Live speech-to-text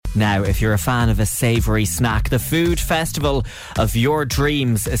Now, if you're a fan of a savoury snack, the food festival of your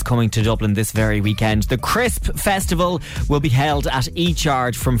dreams is coming to Dublin this very weekend. The Crisp Festival will be held at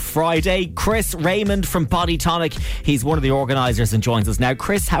Eatyard from Friday. Chris Raymond from Body Tonic, he's one of the organisers and joins us now.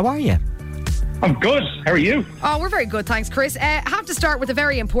 Chris, how are you? I'm good. How are you? Oh, we're very good, thanks, Chris. Have to start with a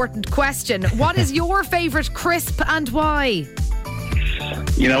very important question. What is your favourite crisp and why?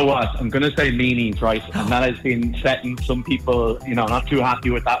 You know what? I'm going to say meanies, right? And that has been setting some people, not too happy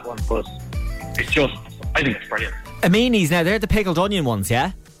with that one, but it's just, I think it's brilliant. Aminis, now they're the pickled onion ones,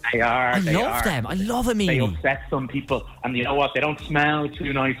 yeah? They are. I love them. I love a They meanie. upset some people. And you know what? They don't smell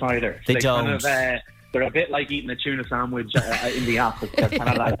too nice either. They don't. Kind of, they're a bit like eating a tuna sandwich in the office. They're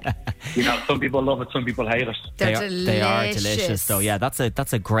kind of like, some people love it, some people hate it. They're delicious. They are delicious, though. Yeah, that's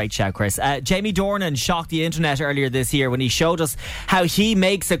a great shout, Chris. Jamie Dornan shocked the internet earlier this year when he showed us how he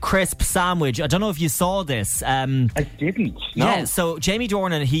makes a crisp sandwich. I don't know if you saw this. I didn't. No. Yeah, so Jamie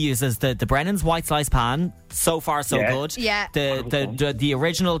Dornan, he uses the Brennan's white slice pan. So far, so good. Yeah. The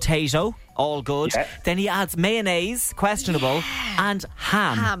original Tato, all good. Yeah. Then he adds mayonnaise, questionable, and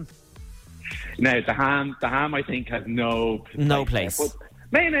ham. Now, the ham, I think, has no place. But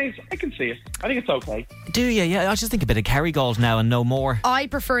mayonnaise, I can see it. I think it's okay. Do you? Yeah, I just think a bit of Kerrygold now and no more. I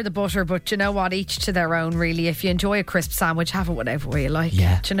prefer the butter, but you know what? Each to their own, really. If you enjoy a crisp sandwich, have it whatever way you like.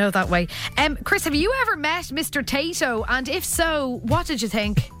 Yeah. Do you know that way? Chris, have you ever met Mr. Tato? And if so, what did you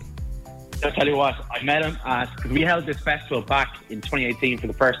think? I'll tell you what, I met him because we held this festival back in 2018 for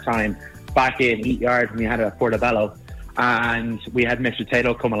the first time, back in Eatyard when we had it at Portobello. And we had Mr.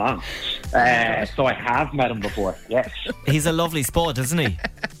 Tato come along. So I have met him before, yes. He's a lovely sport, isn't he?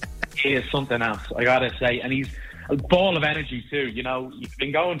 He is something else, I gotta say. And he's a ball of energy too. You've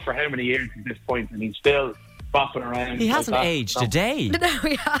been going for how many years at this point, and he's still bopping around. He hasn't aged a day. No,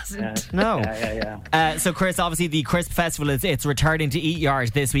 he hasn't. No. Yeah. So, Chris, obviously the Crisp Festival it's returning to Eatyard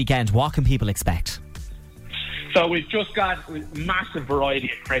this weekend. What can people expect? So we've just got a massive variety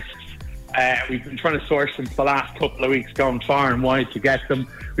of crisps. We've been trying to source them for the last couple of weeks, going far and wide to get them.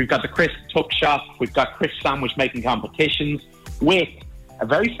 We've got the crisp tuck shop. We've got crisp sandwich making competitions with a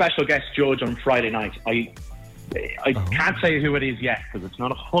very special guest judge on Friday night. I can't say who it is yet because it's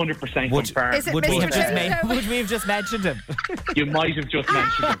not 100% confirmed. Is it Would Mr. we have just mentioned him? You might have just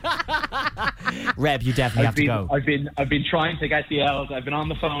mentioned him. Reb, you definitely have to go. I've been trying to get the L's. I've been on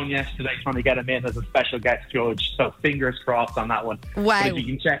the phone yesterday trying to get him in as a special guest judge. So fingers crossed on that one. Wow. But if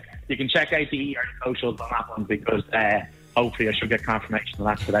you can check out the ER socials on that one because hopefully I should get confirmation of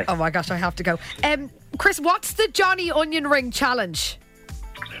that today. Oh my gosh, I have to go. Chris, what's the Johnny Onion Ring challenge?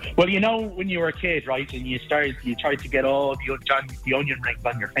 Well, when you were a kid, right, and you tried to get all the onion rings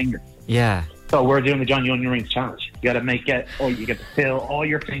on your fingers. Yeah. So we're doing the Johnny Onion Rings challenge. You got to you get to fill all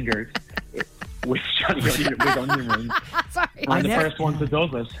your fingers with onion rings. Sorry. And the first one that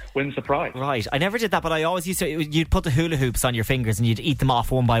does it wins the prize. Right. I never did that, but I always used to. You'd put the hula hoops on your fingers and you'd eat them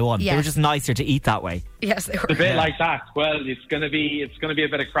off one by one. Yeah. They were just nicer to eat that way. Yes, they were. It's a bit like that. Well, it's going to be a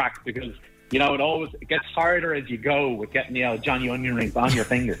bit of crack because it gets harder as you go with getting the Johnny Onion Rings on your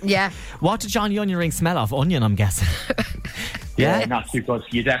fingers. Yeah. What did Johnny Onion Ring smell of? Onion, I'm guessing. Yeah, not too good.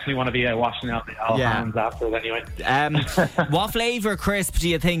 You definitely want to be washing out all hands after it anyway. What flavour crisp do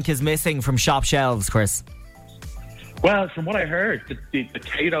you think is missing from shop shelves, Chris? Well, from what I heard, the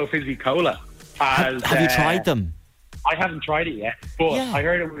Tato Fizzy Cola has... Have you tried them? I haven't tried it yet, but I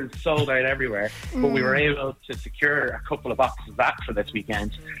heard it was sold out everywhere. But we were able to secure a couple of boxes of that for this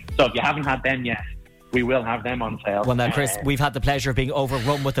weekend. So if you haven't had them yet, we will have them on sale. Well, now, Chris, we've had the pleasure of being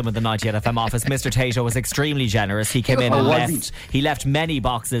overrun with them in the 98 FM office. Mr. Tato was extremely generous. He came in and left many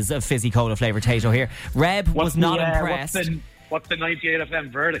boxes of fizzy cola flavoured Tato here. Reb was not impressed. What's the 98 FM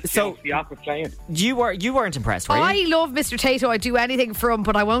verdict? So the opera playing. You weren't impressed, were you? I love Mr. Tato. I'd do anything for him,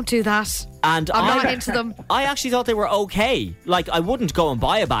 but I won't do that. And I'm not into them. I actually thought they were okay. Like, I wouldn't go and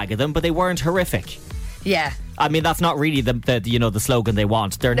buy a bag of them, but they weren't horrific. Yeah. I mean, that's not really the slogan they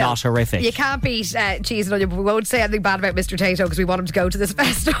want. They're not horrific. You can't beat cheese and onion, but we won't say anything bad about Mr. Tato because we want him to go to this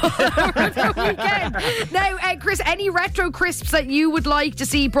festival over the weekend. Now, Chris, any retro crisps that you would like to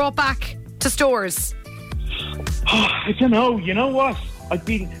see brought back to stores? I don't know. You know what?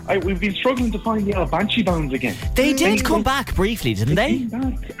 We've been struggling to find the Banshee Bones again. They did come back briefly, didn't they? Came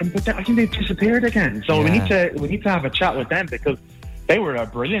back, but I think they've disappeared again. So we need to have a chat with them because they were a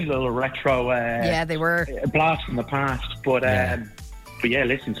brilliant little retro. They were blast from the past. But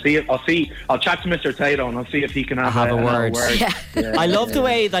listen, I'll chat to Mr. Tato and I'll see if he can have a word. I love the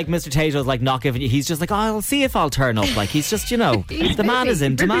way not Tato's not giving you. He's just like, I'll see if I'll turn up. Like he's just the man is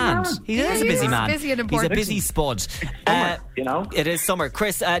in demand. He is a busy man. Busy and he's a important. busy spud. Summer, It is summer.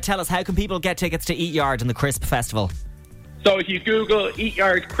 Chris, tell us, how can people get tickets to Eatyard and the Crisp Festival? So if you Google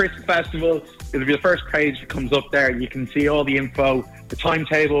Eatyard Crisp Festival, it'll be the first page that comes up there. You can see all the info. The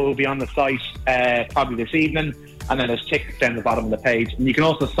timetable will be on the site probably this evening, and then there's tickets down the bottom of the page. And you can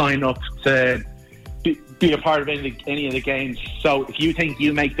also sign up to be a part of any of the games. So if you think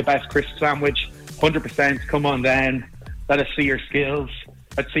you make the best crisp sandwich, 100%, come on down. Let us see your skills.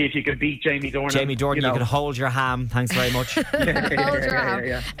 Let's see if you can beat Jamie Dornan. Jamie Dornan, you can hold your ham. Thanks very much. Hold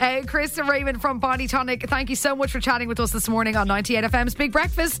your ham. Chris and Raymond from Body Tonic, thank you so much for chatting with us this morning on 98 FM's Big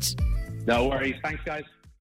Breakfast. No worries. Thanks, guys.